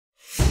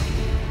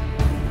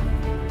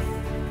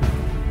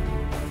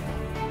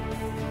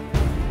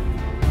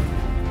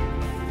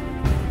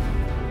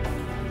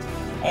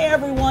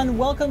everyone,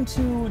 welcome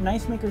to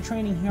Knife Maker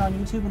Training here on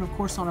YouTube and of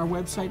course on our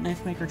website,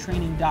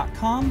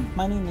 knifemakertraining.com.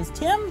 My name is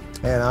Tim.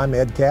 And I'm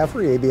Ed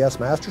Caffrey, ABS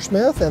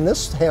Mastersmith, and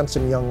this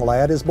handsome young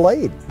lad is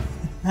Blade.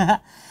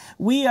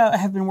 We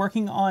have been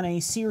working on a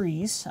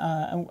series.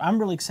 I'm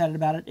really excited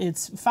about it.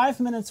 It's 5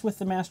 minutes with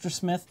the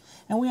Mastersmith,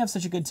 and we have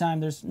such a good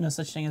time. There's no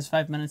such thing as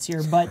 5 minutes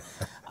here. But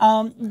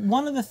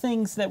one of the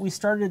things that we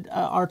started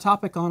our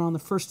topic on the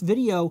first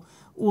video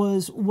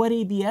was what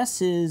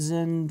ABS is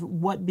and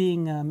what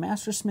being a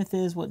Mastersmith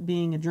is, what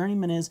being a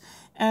journeyman is.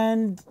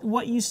 And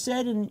what you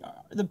said in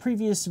the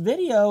previous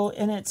video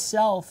in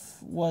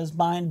itself was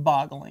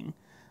mind-boggling.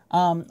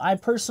 I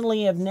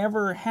personally have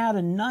never had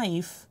a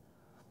knife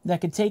that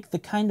could take the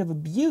kind of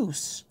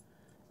abuse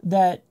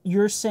that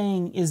you're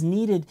saying is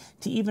needed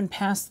to even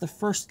pass the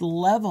first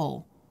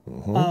level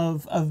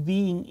of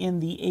being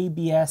in the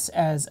ABS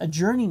as a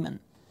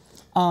journeyman.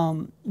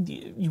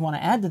 You want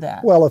to add to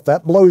that? Well, if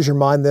that blows your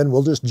mind, then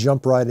we'll just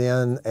jump right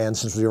in. And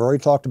since we've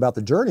already talked about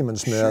the journeyman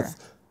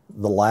smith,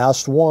 the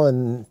last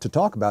one to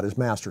talk about is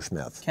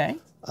Mastersmith. Okay.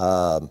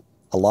 A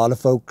lot of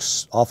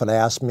folks often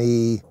ask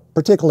me,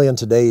 particularly in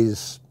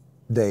today's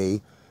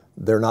day,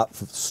 they're not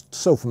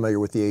so familiar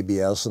with the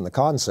ABS and the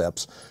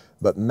concepts,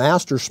 but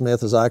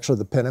Mastersmith is actually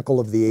the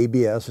pinnacle of the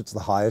ABS. It's the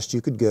highest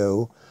you could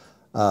go.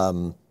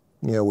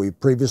 You know, we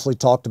previously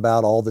talked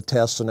about all the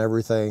tests and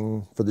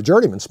everything for the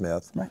journeyman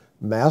smith. Right.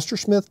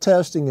 Mastersmith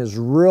testing is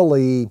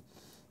really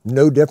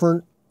no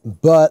different,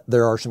 but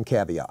there are some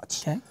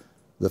caveats. Okay.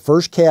 The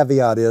first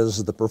caveat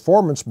is the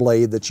performance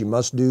blade that you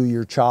must do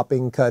your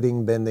chopping,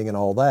 cutting, bending, and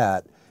all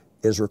that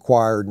is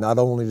required not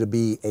only to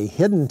be a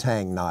hidden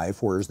tang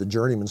knife, whereas the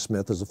journeyman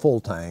smith is a full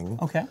tang.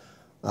 Okay.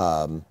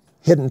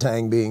 Hidden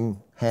tang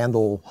being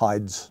handle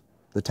hides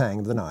the tang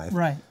of the knife.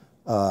 Right.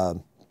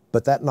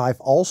 But that knife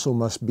also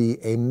must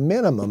be a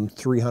minimum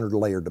 300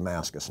 layer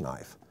Damascus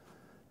knife.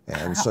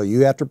 And so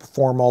you have to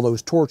perform all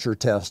those torture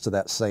tests to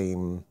that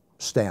same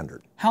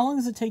standard. How long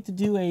does it take to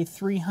do a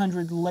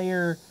 300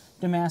 layer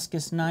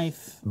Damascus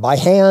knife? By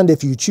hand,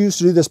 if you choose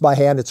to do this by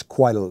hand, it's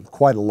quite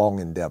a long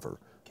endeavor.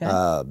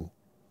 Okay.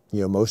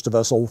 You know, most of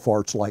us old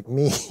farts like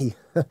me,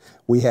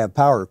 we have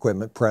power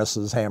equipment,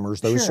 presses,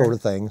 hammers, those sort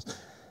of things.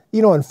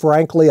 You know, and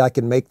frankly, I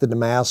can make the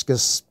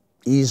Damascus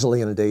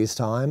easily in a day's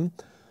time.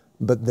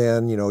 But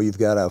then, you know, you've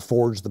got to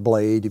forge the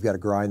blade, you've got to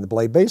grind the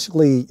blade.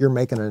 Basically, you're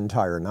making an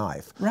entire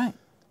knife. Right.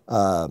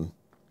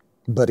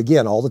 But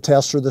again, all the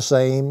tests are the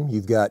same.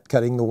 You've got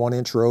cutting the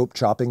 1-inch rope,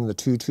 chopping the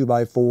 2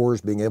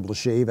 2x4s, being able to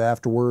shave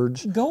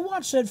afterwards. Go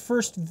watch that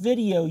first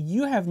video.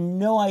 You have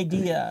no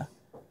idea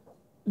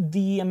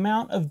the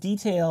amount of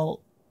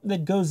detail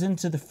that goes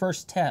into the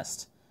first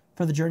test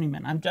for the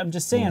journeyman. I'm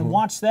just saying,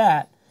 watch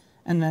that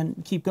and then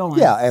keep going.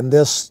 Yeah, and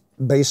this,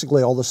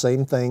 basically all the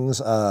same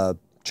things.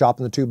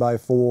 Chopping the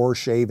 2x4,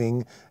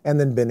 shaving, and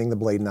then bending the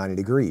blade 90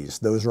 degrees.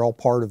 Those are all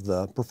part of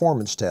the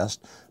performance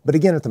test. But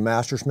again, at the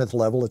Mastersmith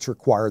level, it's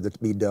required that to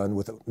be done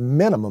with a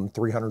minimum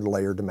 300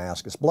 layer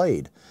Damascus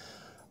blade.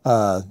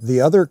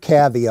 The other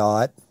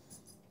caveat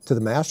to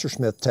the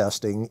Mastersmith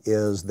testing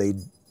is the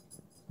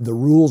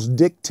rules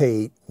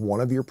dictate one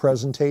of your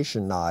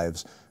presentation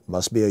knives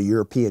must be a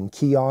European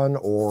Keon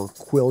or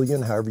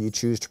Quillian, however you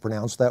choose to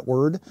pronounce that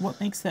word. What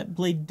makes that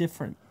blade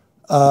different?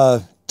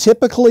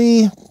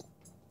 Typically,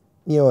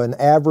 you know, an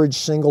average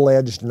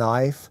single-edged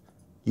knife,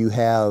 you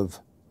have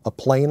a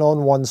plane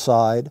on one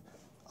side,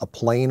 a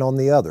plane on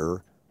the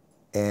other,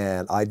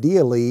 and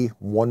ideally,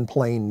 one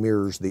plane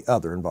mirrors the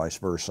other and vice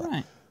versa.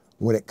 Right.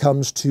 When it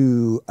comes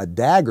to a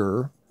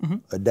dagger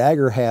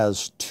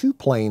has 2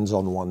 planes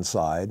on one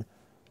side,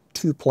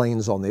 2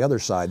 planes on the other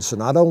side. So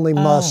not only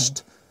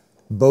must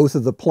both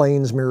of the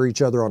planes mirror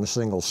each other on a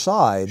single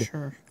side,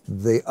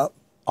 the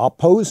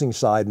opposing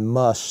side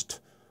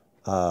must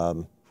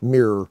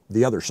mirror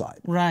the other side.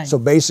 Right. So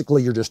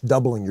basically you're just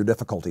doubling your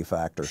difficulty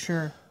factor.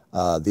 Sure.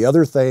 The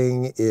other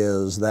thing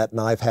is that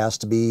knife has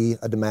to be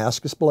a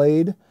Damascus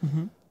blade.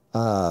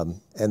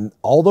 And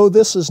although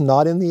this is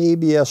not in the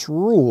ABS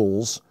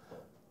rules,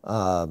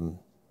 the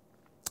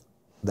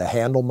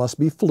handle must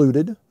be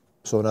fluted.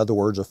 So in other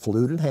words, a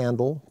fluted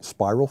handle,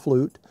 spiral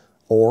flute,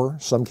 or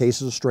some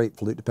cases a straight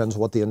flute, depends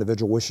on what the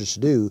individual wishes to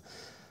do.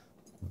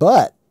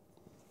 But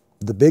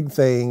the big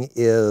thing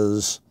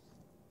is,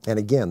 and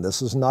again,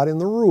 this is not in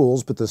the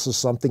rules, but this is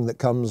something that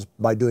comes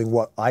by doing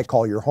what I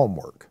call your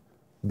homework.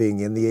 Being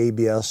in the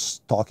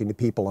ABS, talking to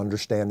people,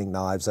 understanding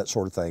knives, that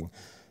sort of thing.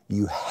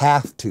 You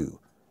have to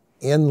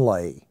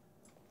inlay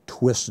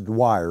twisted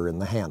wire in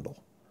the handle.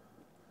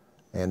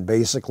 And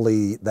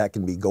basically, that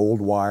can be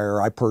gold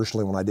wire. I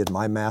personally, when I did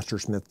my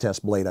Mastersmith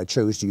test blade, I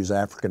chose to use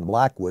African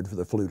blackwood for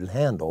the fluted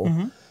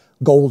handle.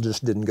 Gold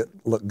just didn't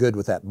look good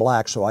with that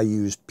black, so I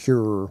used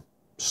pure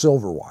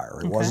silver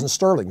wire. It wasn't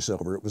sterling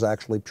silver, it was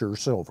actually pure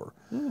silver.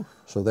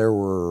 So there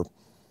were,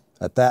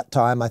 at that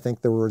time, I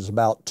think there was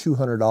about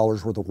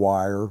 $200 worth of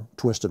wire,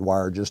 twisted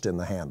wire, just in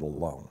the handle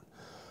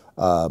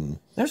alone.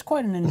 There's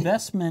quite an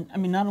investment, I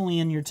mean, not only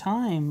in your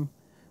time,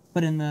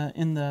 But in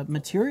the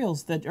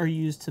materials that are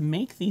used to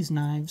make these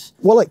knives,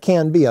 Well, it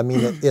can be. I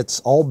mean,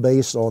 it's all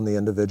based on the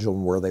individual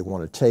and where they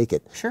want to take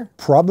it. sure,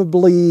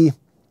 Probably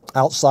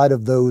outside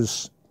of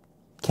those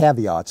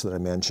caveats that I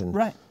mentioned,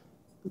 right,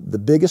 the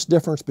biggest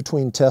difference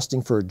between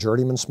testing for a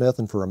journeyman smith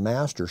and for a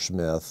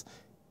mastersmith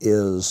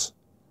is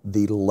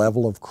the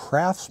level of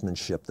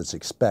craftsmanship that's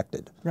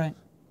expected. right.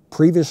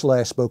 Previously,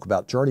 I spoke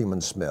about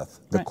journeyman smith.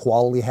 The Right.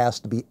 quality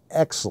has to be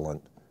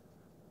excellent.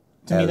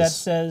 To me, that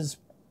says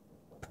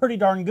pretty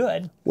darn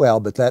good. Well,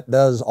 but that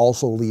does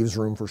also leaves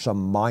room for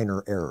some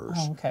minor errors.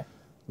 Oh, okay.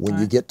 When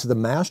you get to the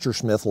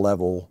mastersmith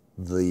level,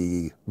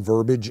 the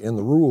verbiage in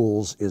the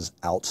rules is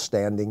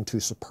outstanding to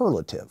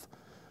superlative.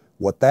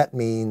 What that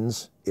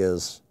means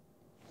is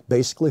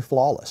basically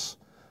flawless.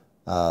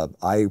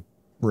 I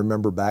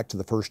remember back to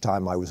the first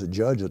time I was a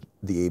judge at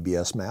the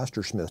ABS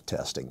Mastersmith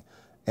testing,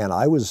 and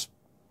I was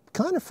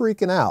kind of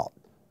freaking out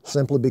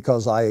simply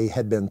because I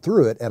had been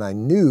through it and I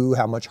knew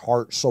how much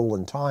heart, soul,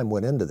 and time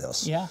went into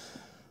this. Yeah.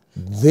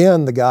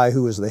 Then the guy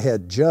who was the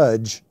head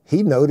judge,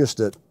 he noticed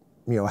it,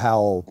 you know,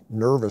 how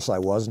nervous I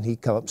was, and he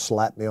come up,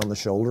 slapped me on the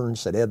shoulder and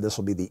said, "Ed, this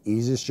will be the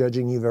easiest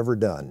judging you've ever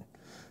done."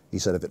 He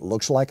said, "If it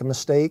looks like a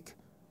mistake,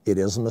 it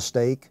is a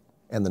mistake,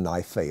 and the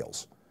knife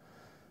fails."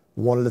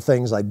 One of the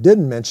things I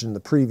didn't mention in the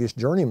previous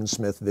Journeyman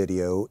Smith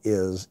video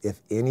is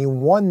if any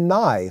one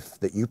knife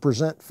that you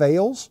present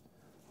fails,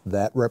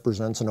 that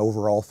represents an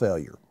overall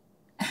failure.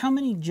 How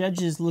many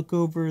judges look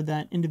over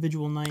that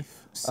individual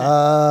knife set?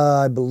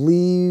 I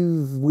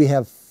believe we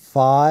have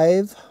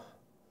 5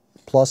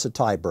 plus a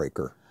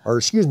tiebreaker, or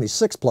excuse me,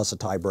 6 plus a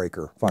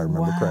tiebreaker, if I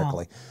remember Wow.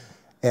 correctly.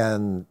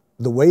 And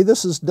the way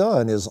this is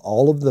done is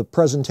all of the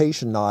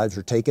presentation knives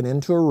are taken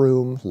into a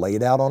room,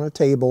 laid out on a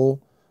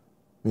table,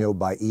 you know,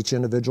 by each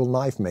individual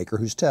knife maker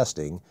who's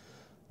testing.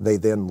 They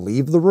then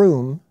leave the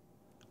room,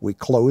 we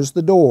close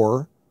the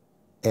door,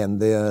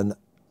 and then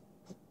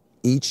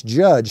each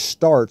judge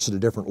starts at a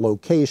different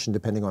location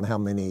depending on how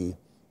many,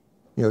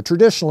 you know,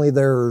 traditionally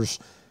there's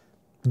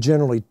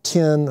generally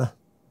 10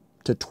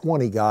 to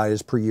 20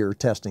 guys per year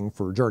testing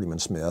for Journeyman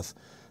Smith.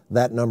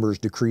 That number is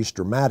decreased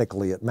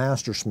dramatically at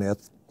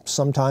Mastersmith.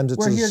 Sometimes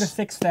it's We're here to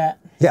fix that.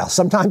 yeah,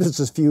 sometimes it's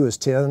as few as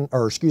 10,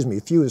 or excuse me,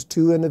 as few as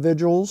 2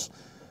 individuals.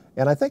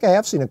 And I think I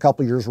have seen a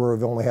couple of years where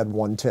we've only had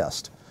 1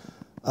 test.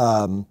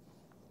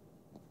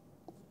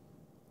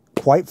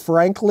 Quite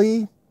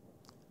frankly,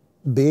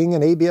 being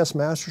an ABS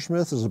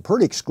Mastersmith is a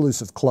pretty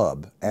exclusive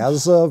club.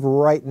 As of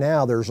right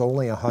now, there's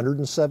only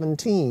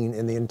 117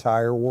 in the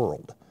entire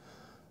world.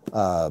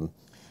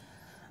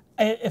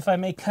 If I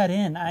may cut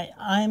in,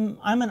 I'm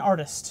an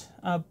artist.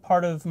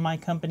 Part of my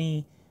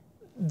company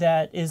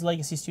that is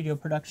Legacy Studio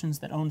Productions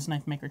that owns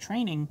Knife Maker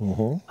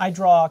Training. I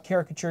draw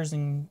caricatures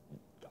and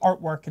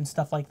artwork and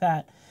stuff like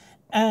that.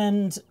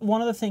 And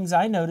one of the things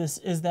I notice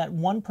is that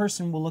one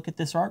person will look at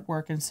this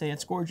artwork and say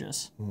it's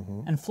gorgeous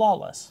and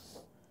flawless.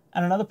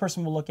 And another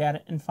person will look at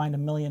it and find a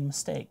million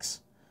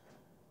mistakes.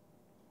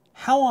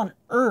 How on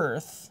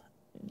earth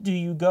do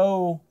you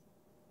go,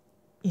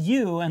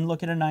 you, and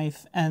look at a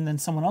knife and then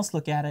someone else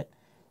look at it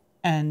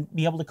and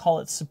be able to call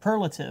it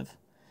superlative?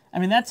 I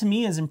mean, that to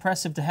me is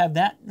impressive, to have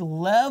that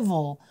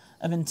level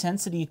of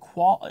intense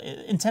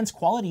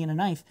quality in a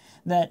knife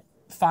that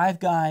 5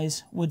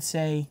 guys would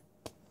say,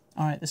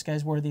 all right, this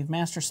guy's worthy of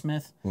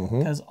Mastersmith,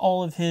 because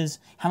all of his,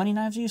 how many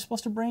knives are you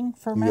supposed to bring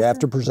for Master? You have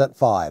to present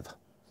 5.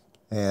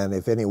 And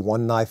if any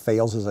one knife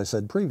fails, as I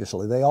said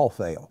previously, they all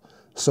fail.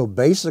 So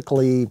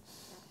basically,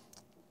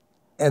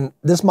 and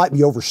this might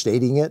be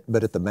overstating it,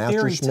 but at the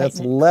Mastersmith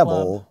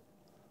level,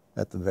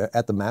 at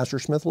the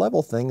Mastersmith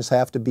level, things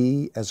have to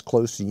be as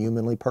close to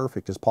humanly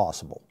perfect as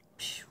possible.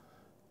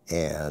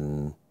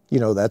 And you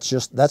know, that's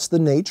the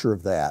nature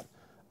of that.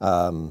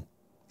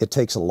 It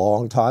takes a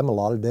long time, a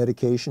lot of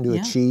dedication to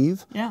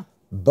achieve. Yeah.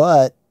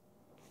 But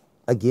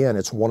again,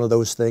 it's one of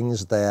those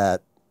things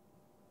that,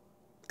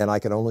 and I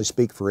can only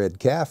speak for Ed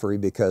Caffrey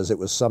because it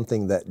was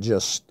something that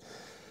just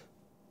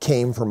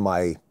came from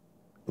my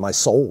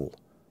soul.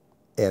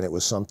 And it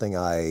was something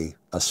I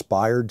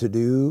aspired to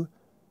do.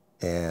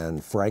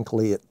 And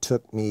frankly, it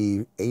took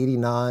me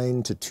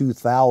 89 to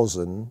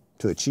 2000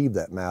 to achieve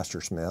that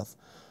Mastersmith.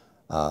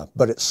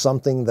 But it's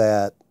something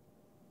that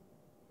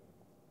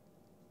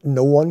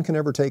no one can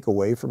ever take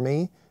away from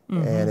me.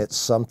 And it's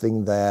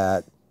something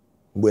that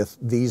with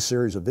these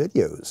series of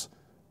videos,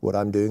 what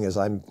I'm doing is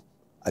I'm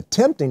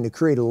attempting to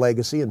create a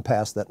legacy and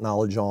pass that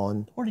knowledge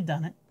on. Already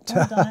done it.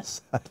 Already done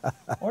it.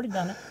 Already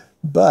done it.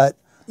 But,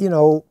 you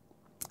know,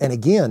 and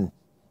again,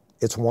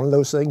 it's one of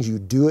those things, you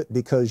do it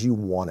because you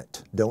want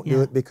it. Don't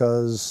do it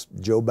because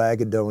Joe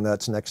Bag of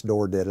Donuts next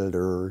door did it,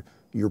 or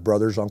your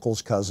brother's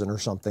uncle's cousin or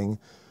something.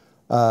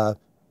 And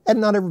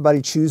not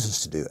everybody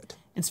chooses to do it.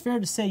 It's fair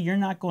to say you're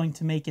not going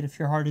to make it if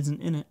your heart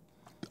isn't in it.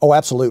 Oh,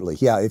 absolutely.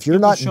 Yeah, if you're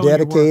not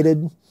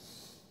dedicated,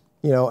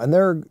 you know,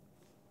 and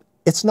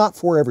it's not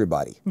for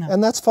everybody,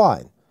 and that's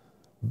fine.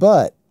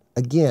 But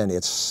again,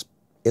 it's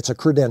a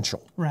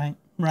credential. Right,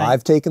 right.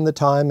 I've taken the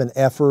time and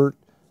effort,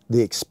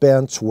 the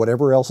expense,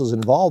 whatever else is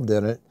involved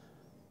in it,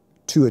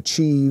 to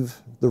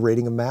achieve the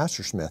rating of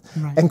Mastersmith.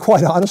 Right. And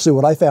quite honestly,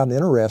 what I found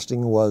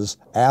interesting was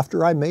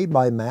after I made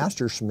my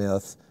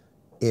Mastersmith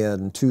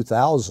in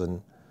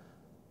 2000,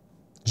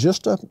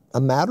 just a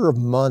matter of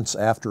months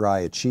after I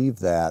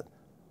achieved that,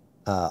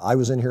 I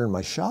was in here in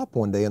my shop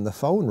one day and the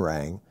phone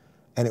rang,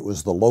 and it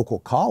was the local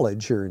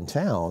college here in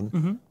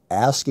town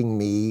asking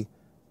me,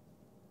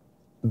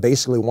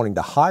 basically wanting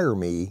to hire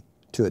me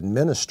to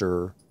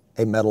administer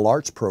a metal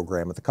arts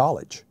program at the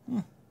college.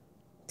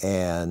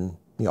 And,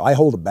 you know, I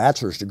hold a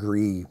bachelor's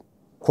degree,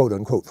 quote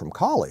unquote, from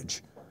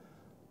college.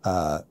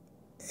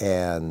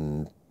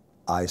 And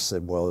I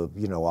said, well,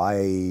 you know,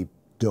 I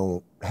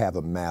don't have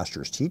a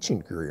master's teaching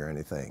degree or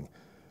anything.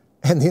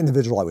 And the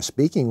individual I was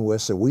speaking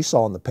with said, we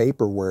saw in the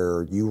paper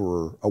where you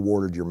were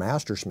awarded your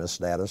Mastersmith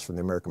status from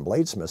the American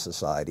Bladesmith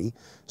Society.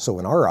 So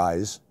in our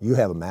eyes, you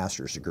have a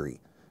master's degree.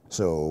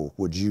 So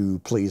would you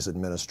please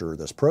administer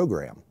this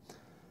program?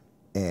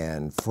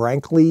 And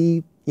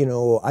frankly, you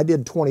know, I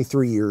did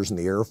 23 years in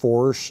the Air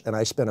Force, and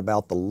I spent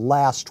about the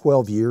last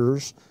 12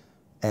 years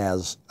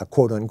as a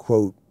quote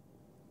unquote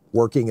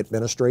working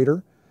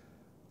administrator.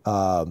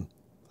 I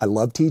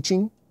love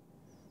teaching.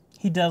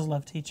 He does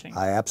love teaching.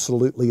 I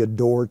absolutely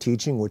adore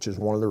teaching, which is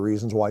one of the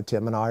reasons why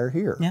Tim and I are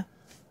here. Yeah.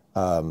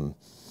 But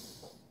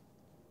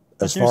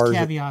there's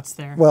caveats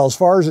there. Well, as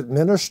far as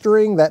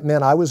administering, that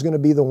meant I was going to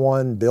be the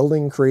one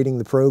building, creating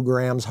the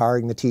programs,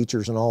 hiring the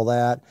teachers and all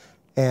that.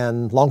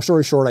 And long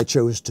story short, I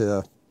chose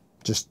to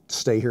just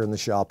stay here in the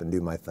shop and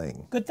do my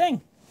thing. Good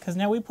thing, because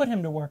now we put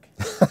him to work.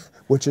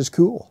 Which is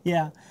cool.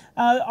 Yeah.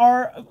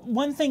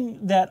 One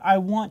thing that I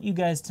want you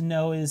guys to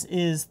know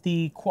is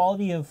the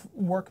quality of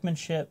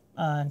workmanship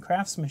and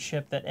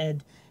craftsmanship that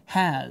Ed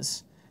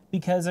has,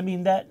 because I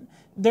mean that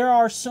there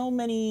are so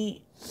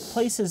many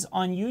places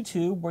on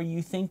YouTube where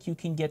you think you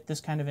can get this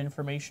kind of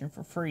information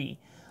for free.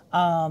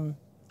 I'm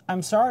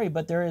sorry,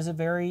 but there is a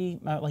very,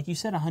 like you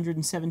said,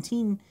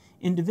 117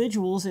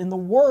 individuals in the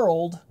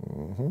world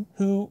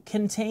who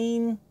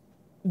contain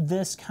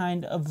this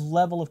kind of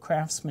level of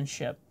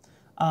craftsmanship.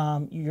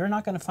 You're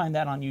not going to find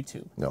that on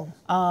YouTube. No.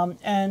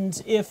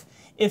 And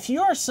if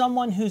you are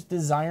someone who's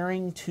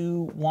desiring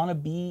to want to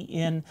be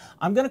in,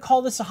 I'm going to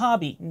call this a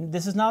hobby.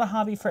 This is not a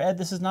hobby for Ed.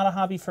 This is not a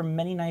hobby for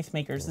many knife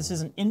makers. This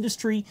is an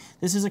industry.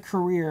 This is a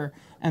career.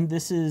 And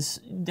this is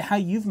how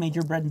you've made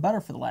your bread and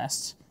butter for the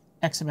last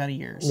X amount of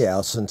years.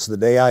 Yeah, since the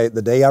day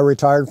I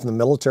retired from the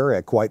military,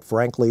 I quite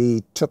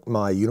frankly took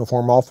my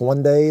uniform off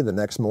one day, the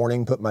next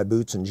morning put my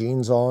boots and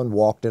jeans on,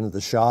 walked into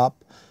the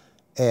shop,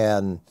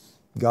 and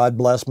God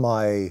bless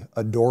my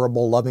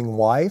adorable, loving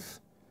wife,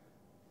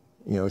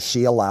 you know,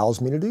 she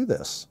allows me to do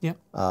this. Yep.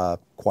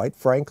 Quite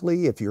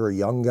frankly, if you're a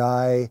young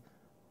guy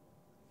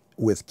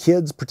with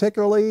kids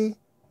particularly,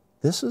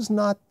 this is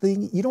not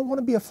you don't want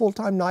to be a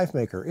full-time knife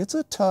maker. It's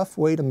a tough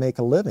way to make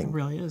a living. It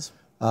really is.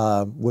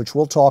 Which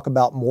we'll talk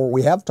about more.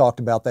 We have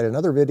talked about that in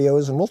other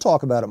videos, and we'll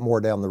talk about it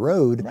more down the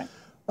road. Right.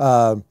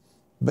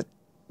 But,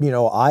 you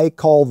know, I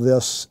call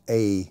this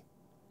a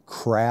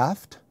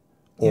craft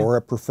or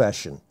a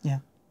profession. Yeah.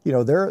 You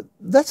know,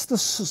 that's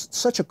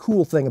such a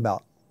cool thing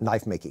about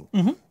knife making.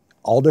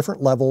 All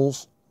different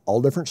levels,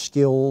 all different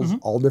skills,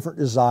 all different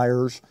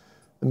desires.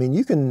 I mean,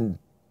 you can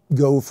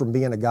go from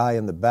being a guy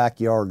in the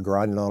backyard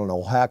grinding on an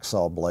old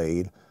hacksaw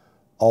blade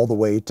all the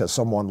way to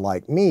someone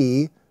like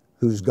me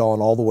who's gone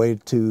all the way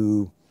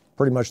to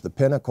pretty much the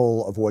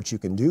pinnacle of what you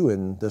can do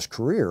in this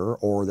career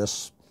or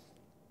this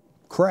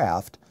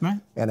craft,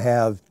 and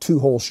have 2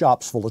 whole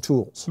shops full of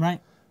tools. Right.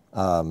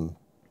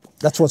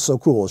 That's what's so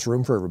cool. It's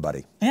room for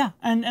everybody. Yeah,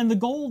 and the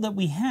goal that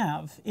we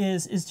have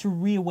is to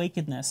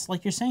reawaken this.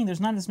 Like you're saying,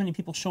 there's not as many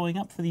people showing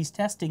up for these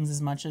testings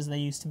as much as they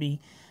used to be.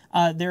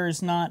 There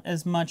is not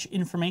as much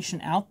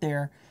information out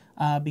there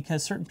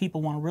because certain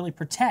people want to really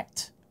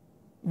protect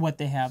what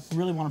they have,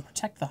 really want to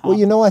protect the hobby. Well,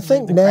 you know, I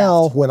think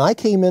now, when I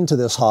came into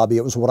this hobby,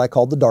 it was what I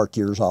called the dark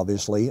years,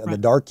 obviously. And the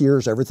dark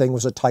years, everything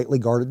was a tightly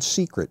guarded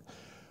secret.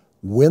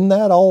 When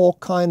that all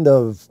kind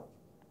of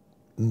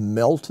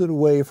melted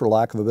away, for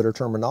lack of a better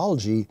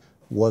terminology,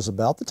 was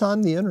about the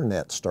time the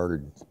internet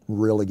started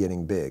really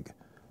getting big.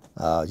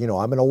 You know,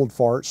 I'm an old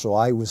fart, so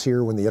I was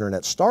here when the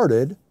internet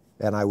started,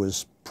 and I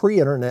was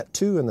pre-internet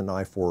too in the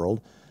knife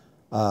world.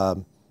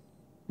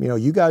 You know,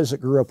 you guys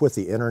that grew up with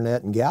the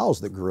internet and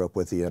gals that grew up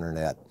with the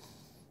internet,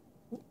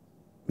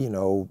 you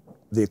know,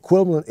 the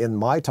equivalent in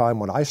my time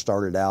when I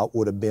started out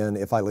would have been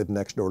if I lived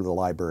next door to the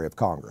Library of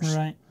Congress.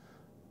 Right.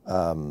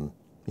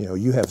 You know,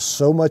 you have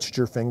so much at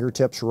your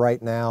fingertips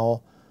right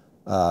now.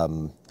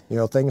 You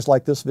know, things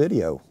like this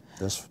video.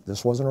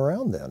 This wasn't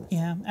around then.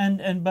 Yeah,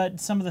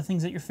 but some of the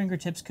things at your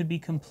fingertips could be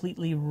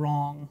completely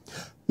wrong.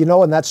 You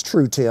know, and that's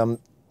true, Tim.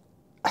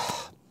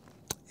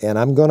 And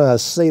I'm going to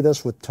say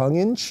this with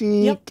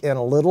tongue-in-cheek and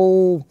a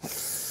little...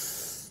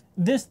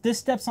 This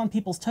steps on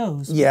people's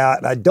toes. Yeah,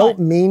 and I don't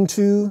mean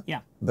to.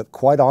 Yeah. But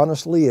quite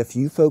honestly, if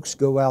you folks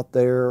go out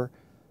there,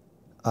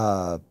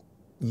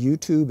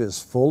 YouTube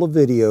is full of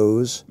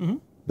videos,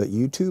 but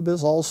YouTube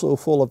is also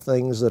full of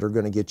things that are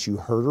going to get you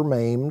hurt or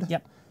maimed.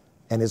 Yep.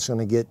 And it's going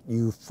to get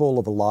you full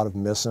of a lot of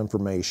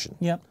misinformation.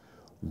 Yep.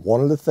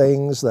 One of the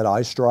things that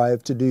I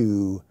strive to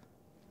do,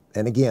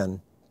 and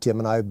again, Tim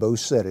and I have both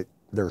said it,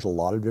 there's a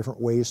lot of different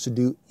ways to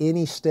do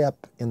any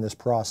step in this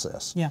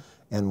process. Yeah.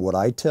 And what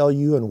I tell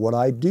you and what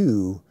I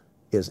do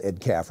is Ed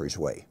Caffrey's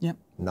way. Yep.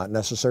 Not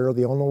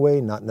necessarily the only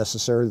way, not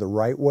necessarily the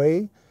right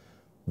way,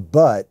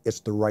 but it's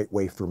the right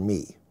way for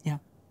me. Yeah.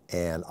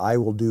 And I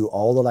will do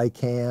all that I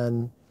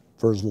can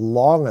for as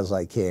long as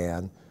I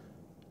can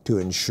to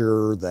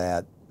ensure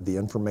that the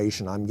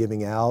information I'm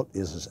giving out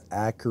is as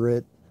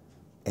accurate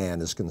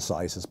and as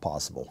concise as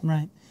possible.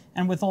 Right.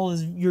 And with all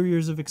your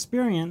years of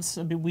experience,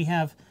 I mean, we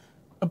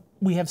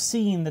have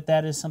seen that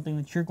that is something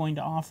that you're going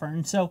to offer.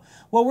 And so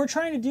what we're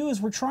trying to do is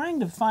we're trying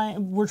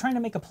to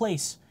make a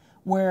place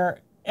where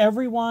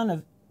everyone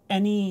of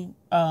any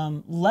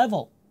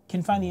level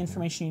can find the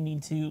information you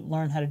need to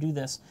learn how to do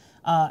this.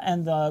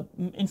 And the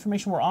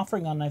information we're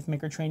offering on Knife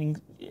Maker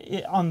Training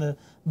on the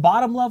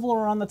bottom level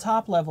or on the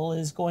top level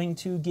is going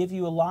to give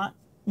you a lot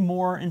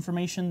more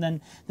information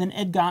than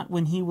Ed got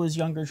when he was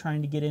younger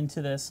trying to get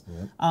into this.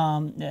 Yep.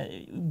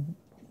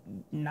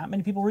 Not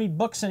many people read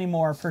books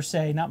anymore, per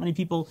se. Not many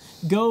people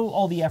go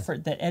all the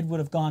effort that Ed would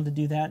have gone to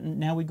do that. And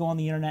now we go on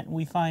the internet and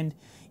we find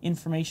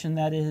information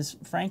that is,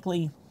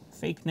 frankly,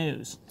 fake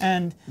news.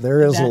 And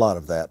there is a lot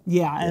of that.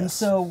 Yeah, yes. And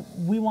so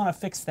we want to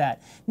fix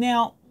that.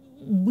 Now,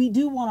 we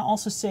do want to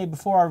also say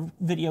before our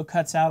video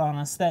cuts out on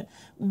us that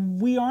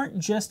we aren't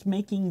just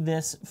making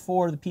this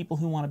for the people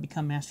who want to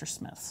become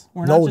Mastersmiths.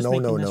 We're not just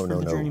making this for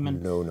the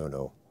journeyman.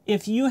 No.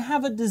 If you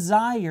have a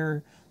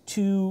desire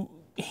to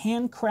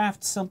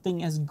handcraft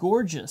something as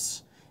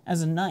gorgeous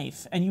as a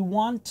knife and you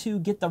want to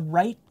get the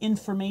right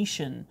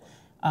information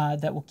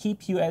that will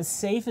keep you as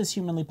safe as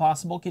humanly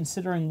possible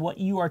considering what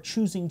you are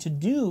choosing to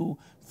do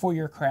for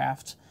your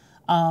craft,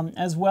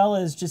 as well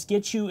as just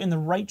get you in the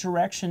right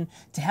direction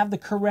to have the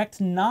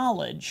correct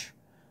knowledge,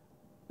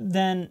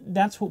 then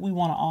that's what we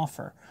want to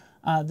offer.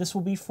 This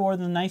will be for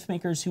the knife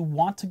makers who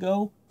want to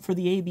go for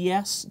the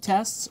ABS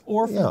tests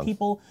or for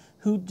people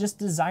who just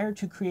desire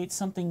to create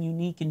something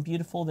unique and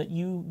beautiful that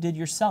you did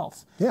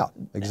yourself. Yeah,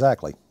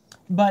 exactly.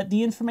 But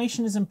the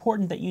information is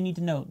important that you need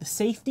to know. The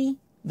safety,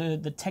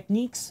 the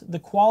techniques, the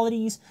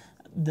qualities,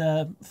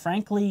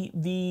 frankly,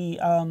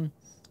 the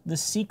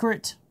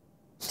secret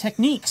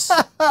techniques.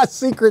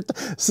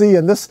 See,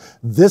 and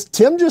this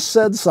Tim just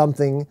said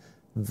something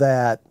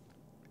that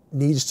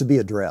needs to be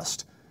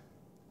addressed.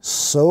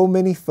 So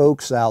many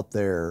folks out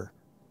there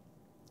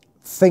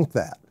think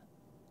that.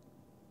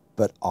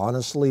 But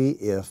honestly,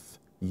 if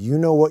you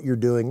know what you're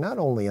doing, not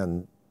only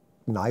on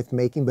knife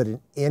making, but in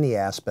any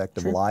aspect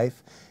of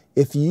life,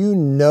 if you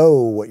know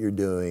what you're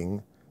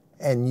doing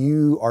and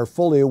you are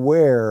fully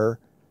aware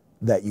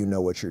that you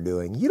know what you're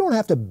doing, you don't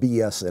have to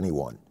BS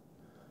anyone.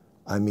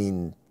 I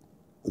mean,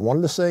 one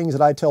of the things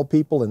that I tell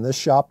people in this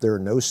shop, there are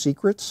no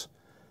secrets,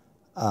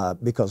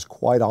 because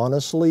quite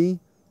honestly,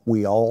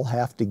 we all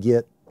have to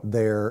get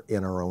there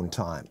in our own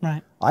time.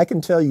 Right. I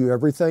can tell you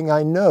everything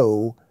I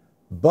know,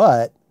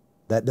 but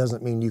that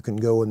doesn't mean you can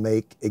go and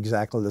make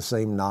exactly the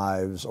same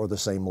knives or the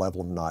same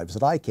level of knives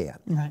that I can,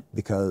 right,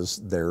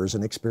 because there's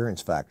an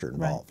experience factor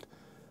involved.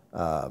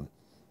 Right.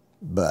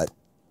 But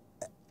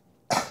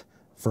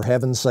for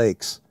heaven's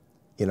sakes,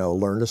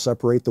 learn to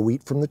separate the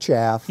wheat from the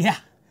chaff. Yeah.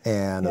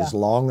 And as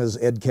long as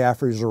Ed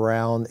Caffrey's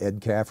around,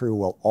 Ed Caffrey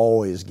will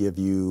always give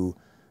you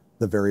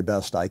the very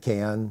best I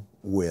can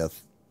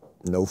with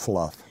no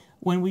fluff.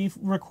 When we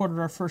recorded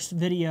our first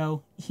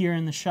video here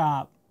in the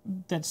shop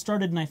that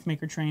started Knife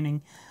Maker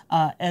Training,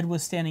 Ed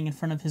was standing in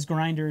front of his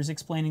grinders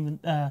explaining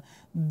how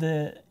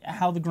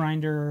the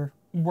grinder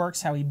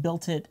works, how he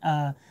built it,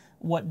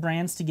 what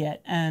brands to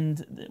get.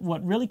 And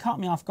what really caught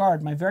me off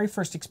guard, my very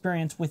first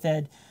experience with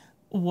Ed,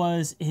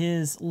 was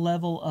his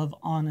level of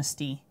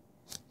honesty.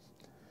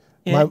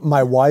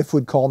 My wife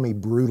would call me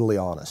brutally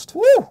honest.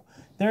 Woo!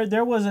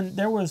 There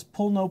was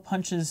pull no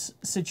punches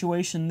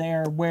situation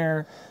there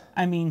where,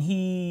 I mean,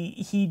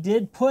 he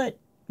did put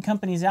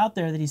companies out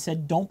there that he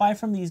said, don't buy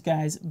from these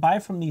guys, buy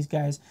from these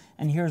guys,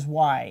 and here's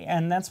why.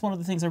 And that's one of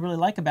the things I really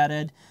like about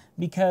Ed,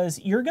 because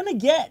you're going to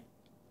get,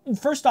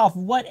 first off,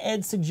 what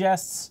Ed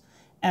suggests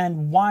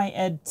and why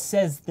Ed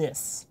says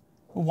this,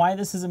 why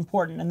this is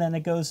important, and then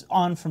it goes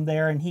on from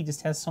there, and he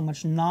just has so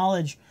much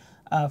knowledge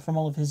from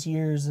all of his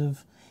years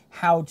of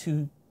how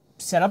to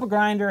set up a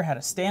grinder, how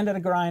to stand at a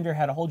grinder,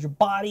 how to hold your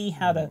body,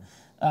 how to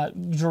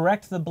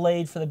direct the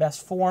blade for the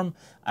best form.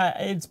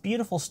 It's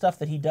beautiful stuff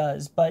that he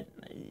does, but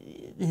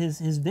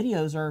his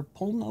videos are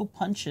pull no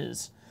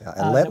punches. Yeah,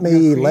 and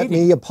let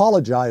me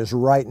apologize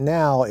right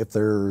now if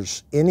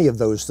there's any of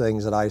those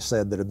things that I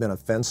said that have been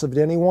offensive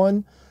to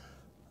anyone.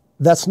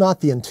 That's not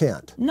the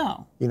intent.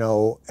 No.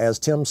 As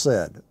Tim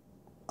said,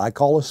 I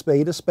call a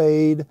spade a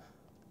spade.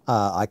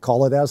 I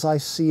call it as I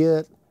see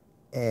it,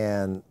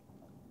 and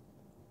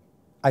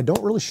I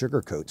don't really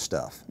sugarcoat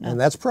stuff. No. And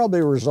that's probably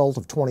a result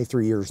of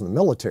 23 years in the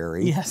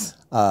military. Yes.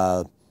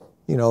 A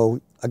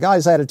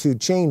guy's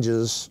attitude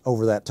changes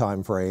over that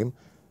time frame,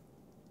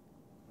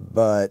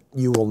 but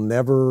you will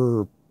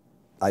never,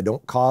 I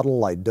don't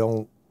coddle, I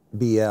don't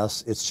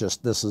BS. It's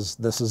just this is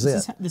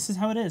it. This is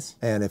how it is.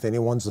 And if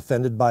anyone's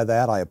offended by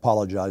that, I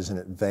apologize in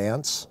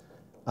advance.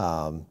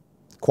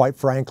 Quite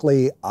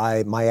frankly,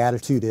 my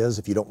attitude is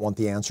if you don't want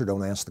the answer,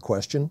 don't ask the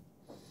question.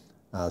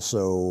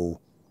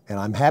 And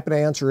I'm happy to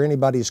answer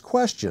anybody's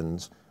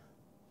questions,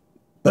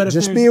 but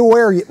just be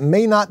aware it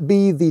may not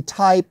be the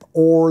type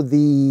or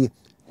the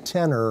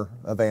tenor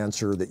of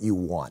answer that you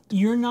want.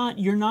 You're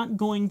not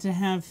going to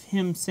have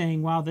him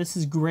saying, "Wow, this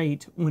is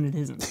great," when it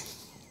isn't.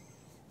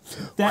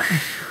 That,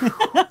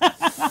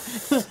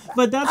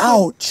 but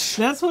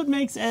that's what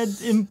makes Ed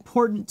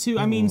important too.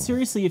 I mean,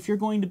 seriously, if you're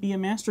going to be a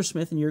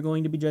mastersmith and you're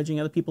going to be judging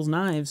other people's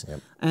knives,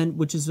 and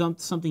which is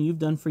something you've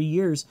done for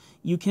years,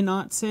 you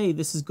cannot say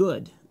this is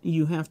good.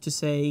 You have to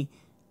say,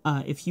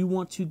 if you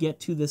want to get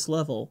to this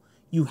level,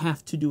 you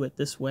have to do it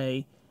this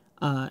way,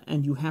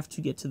 and you have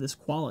to get to this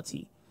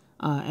quality.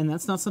 And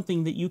that's not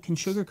something that you can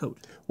sugarcoat.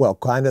 Well,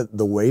 kind of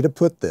the way to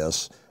put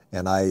this,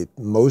 and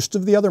most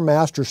of the other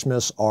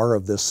mastersmiths are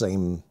of this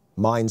same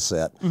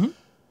mindset.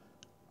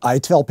 I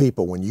tell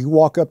people, when you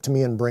walk up to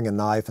me and bring a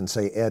knife and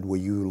say, "Ed, will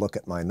you look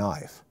at my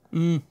knife?"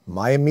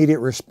 My immediate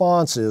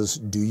response is,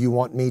 "Do you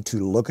want me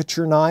to look at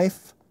your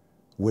knife?"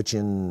 Which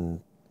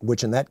in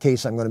that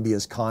case, I'm going to be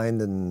as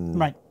kind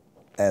and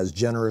as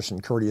generous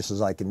and courteous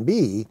as I can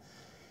be.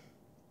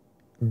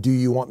 Do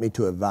you want me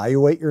to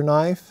evaluate your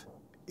knife?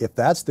 If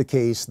that's the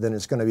case, then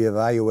it's going to be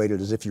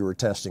evaluated as if you were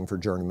testing for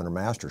journeyman or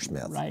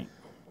mastersmith. Right.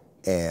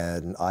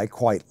 And I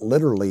quite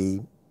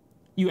literally...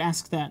 You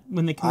ask that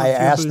when they come up to your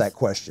booth. I ask that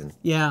question.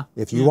 Yeah.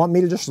 If you want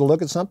me to just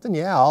look at something,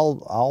 yeah,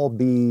 I'll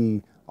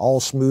be all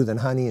smooth and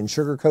honey and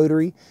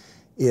sugar-coatery.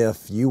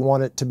 If you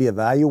want it to be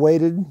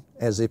evaluated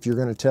as if you're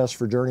going to test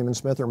for journeyman,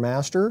 smith, or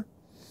master...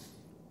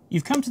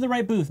 You've come to the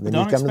right booth, but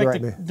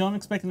don't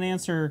expect an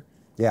answer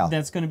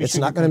that's going to be It's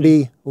not going to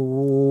be,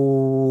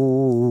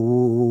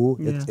 ooh,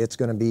 it's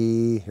going to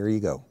be, here you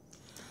go.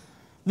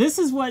 This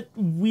is what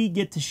we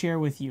get to share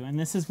with you, and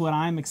this is what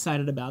I'm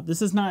excited about.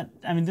 This is not,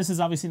 I mean, this is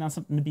obviously not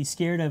something to be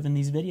scared of in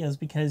these videos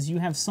because you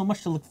have so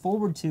much to look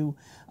forward to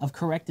of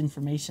correct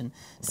information.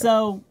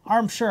 So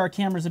I'm sure our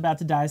camera's about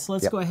to die, so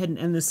let's go ahead and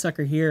end this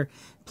sucker here.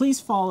 Please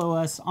follow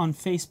us on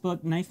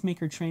Facebook, Knife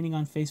Maker Training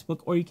on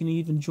Facebook, or you can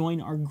even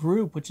join our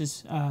group, which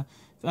is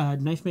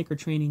Knife Maker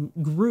Training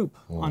Group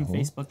on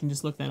Facebook, and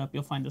just look that up.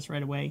 You'll find us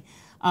right away.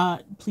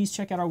 Please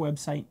check out our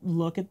website.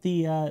 Look at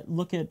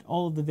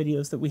all of the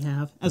videos that we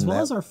have, as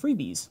well as our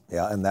freebies.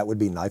 Yeah, and that would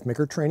be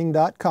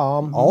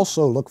knifemakertraining.com.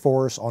 Also, look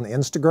for us on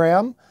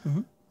Instagram.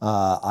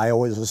 I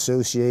always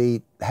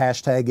associate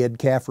hashtag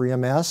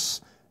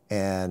EdCaffreyMS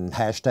and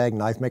hashtag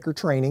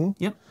KnifeMakerTraining.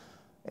 Yep.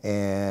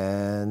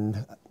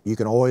 And you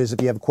can always,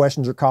 if you have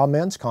questions or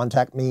comments,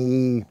 contact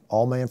me.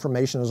 All my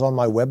information is on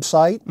my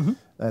website,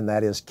 and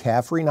that is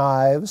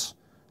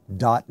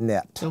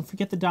CaffreyKnives.net. Don't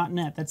forget the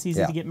 .net. That's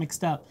easy to get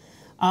mixed up.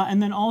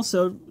 And then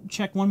also,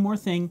 check one more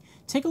thing.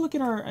 Take a look at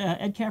our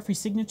Ed Caffrey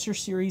Signature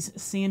Series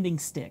sanding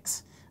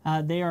sticks.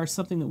 They are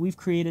something that we've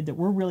created that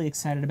we're really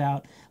excited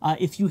about.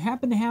 If you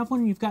happen to have one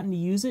and you've gotten to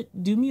use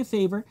it, do me a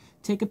favor.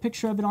 Take a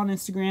picture of it on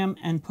Instagram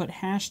and put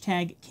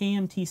hashtag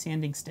KMT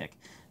Sanding Stick.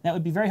 That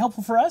would be very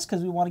helpful for us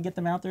because we want to get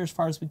them out there as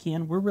far as we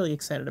can. We're really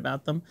excited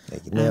about them.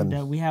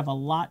 And we have a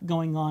lot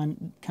going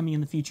on coming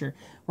in the future.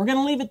 We're going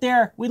to leave it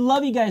there. We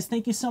love you guys.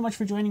 Thank you so much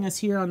for joining us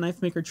here on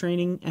Knife Maker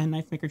Training and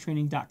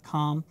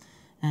KnifeMakerTraining.com.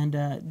 And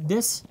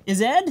this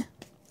is Ed.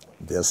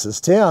 This is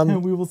Tim.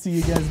 And we will see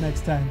you guys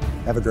next time.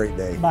 Have a great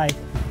day. Bye.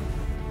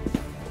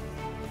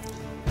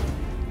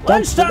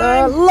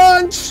 Lunchtime!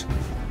 Lunch!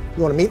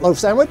 You want a meatloaf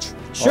sandwich?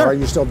 Sure. Or are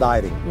you still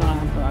dieting? No,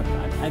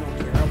 I don't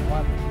care.